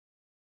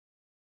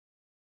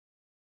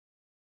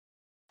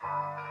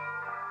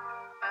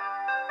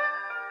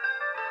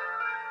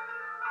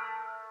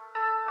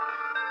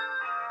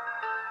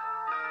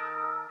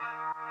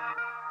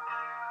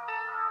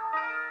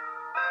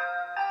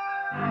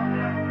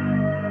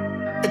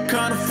It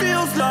kinda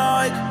feels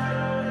like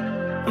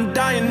I'm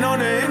dying on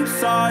the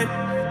inside.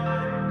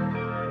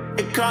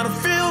 It kinda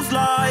feels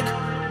like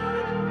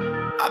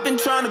I've been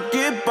trying to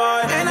get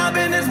by, and I've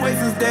been this way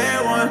since day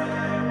one.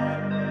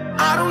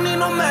 I don't need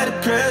no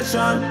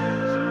medication,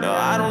 no,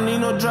 I don't need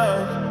no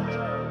drugs.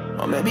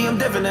 Or maybe I'm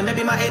different, and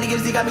maybe my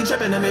ADHD got me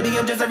tripping, and maybe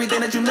I'm just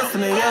everything that you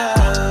missing, yeah.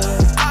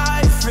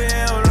 I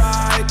feel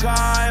like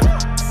I'm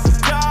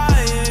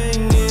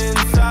dying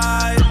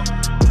inside.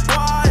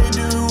 Why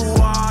do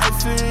I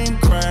think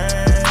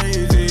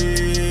crazy?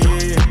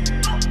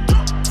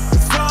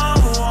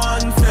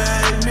 Someone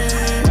save me.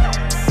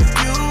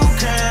 You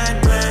can't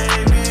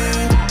blame me.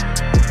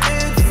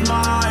 It's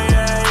my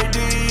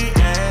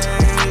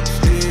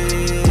ADHD.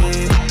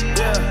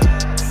 Yeah,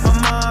 my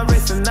mind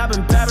racing, I've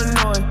been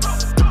paranoid.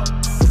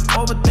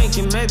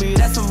 Overthinking, maybe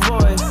that's a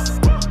voice.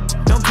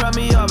 Don't cut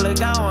me off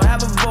like I don't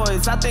have a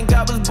voice. I think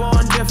I was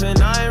born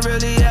different, I ain't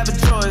really have a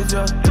choice,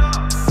 yeah.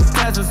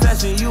 Cancel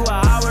session, you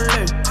are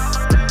hourly.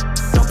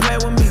 Don't play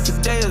with me,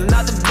 today is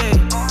not the day.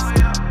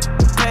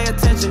 Pay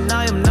attention,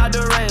 I am not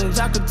deranged.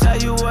 I could tell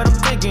you what I'm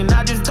thinking,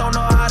 I just don't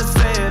know how to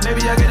say it.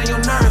 Maybe I get on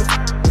your nerves,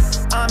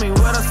 I mean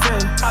what I say.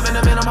 I've been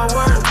a man on my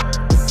word,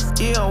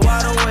 yeah, I'm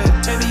wide awake.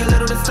 Maybe a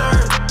little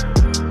disturbed,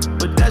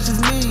 but that's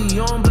just me.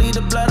 You don't bleed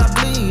the blood I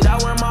bleed, I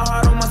wear my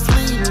heart on my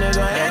sleeve,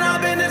 nigga. And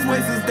I've been this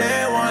way since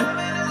day one.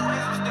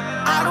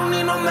 I don't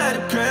need no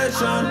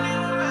medication,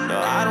 no,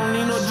 I don't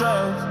need no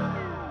drugs.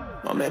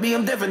 Or maybe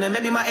I'm different, and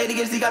maybe my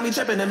ADHD got me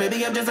tripping, and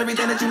maybe I'm just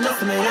everything that you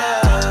missing,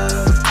 yeah.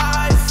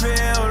 I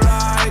feel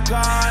like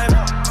I'm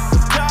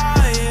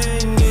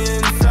dying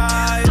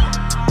inside.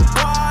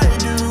 Why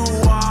do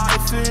I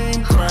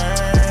think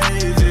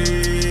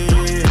crazy?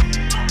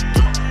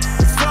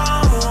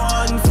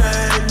 Someone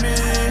save me.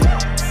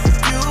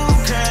 You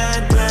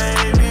can't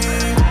blame me.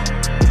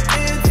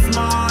 It's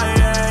my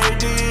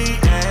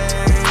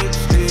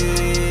ADHD.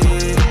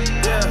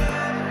 Yeah.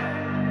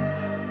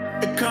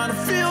 It kinda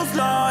feels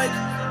like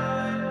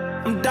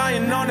I'm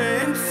dying on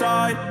the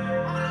inside.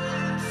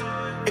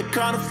 It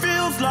kinda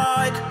feels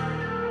like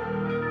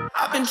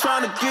I've been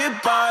trying to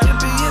get by.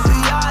 Yippee,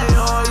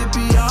 yippee-yi-yo,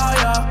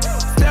 yippee-yi-yo.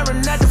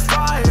 Staring at the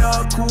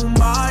fire,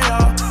 kumbaya.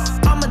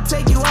 I'ma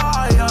take you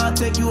higher,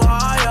 take you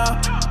higher.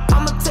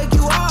 I'ma take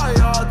you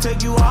higher,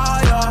 take you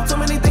higher. So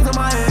many things in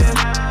my head.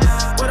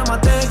 What am I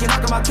thinking? How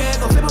come I can't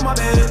go sleep in my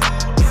bed?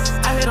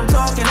 I hear them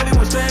talking,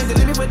 everyone's strange, they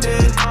leave me for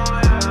dead.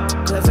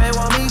 Cause they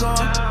want me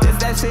gone, it's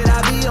that shit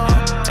I be on.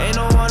 Ain't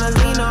no one to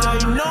lean on.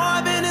 You know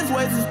I've been this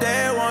way since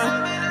day one.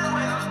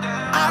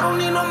 I don't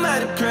need no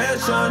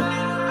medication,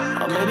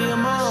 or maybe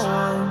I'm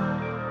on.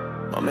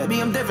 Or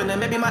maybe I'm different, and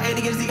maybe my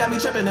ADHD got me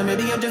tripping, and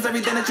maybe I'm just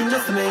everything that you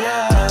missing,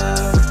 yeah.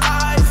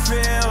 I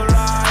feel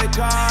like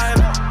I'm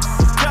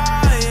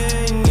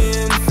dying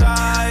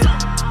inside.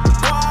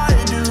 Why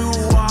do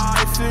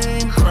I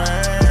think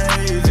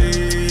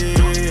crazy?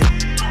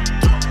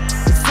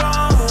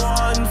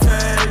 Someone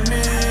save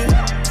me.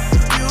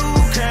 You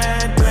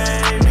can't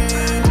blame me.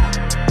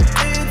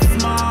 It's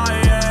my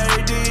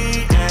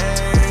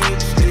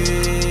ADHD.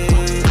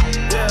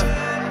 Yeah.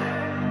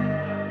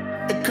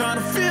 It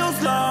kinda feels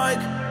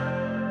like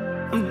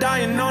I'm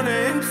dying on the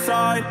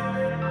inside.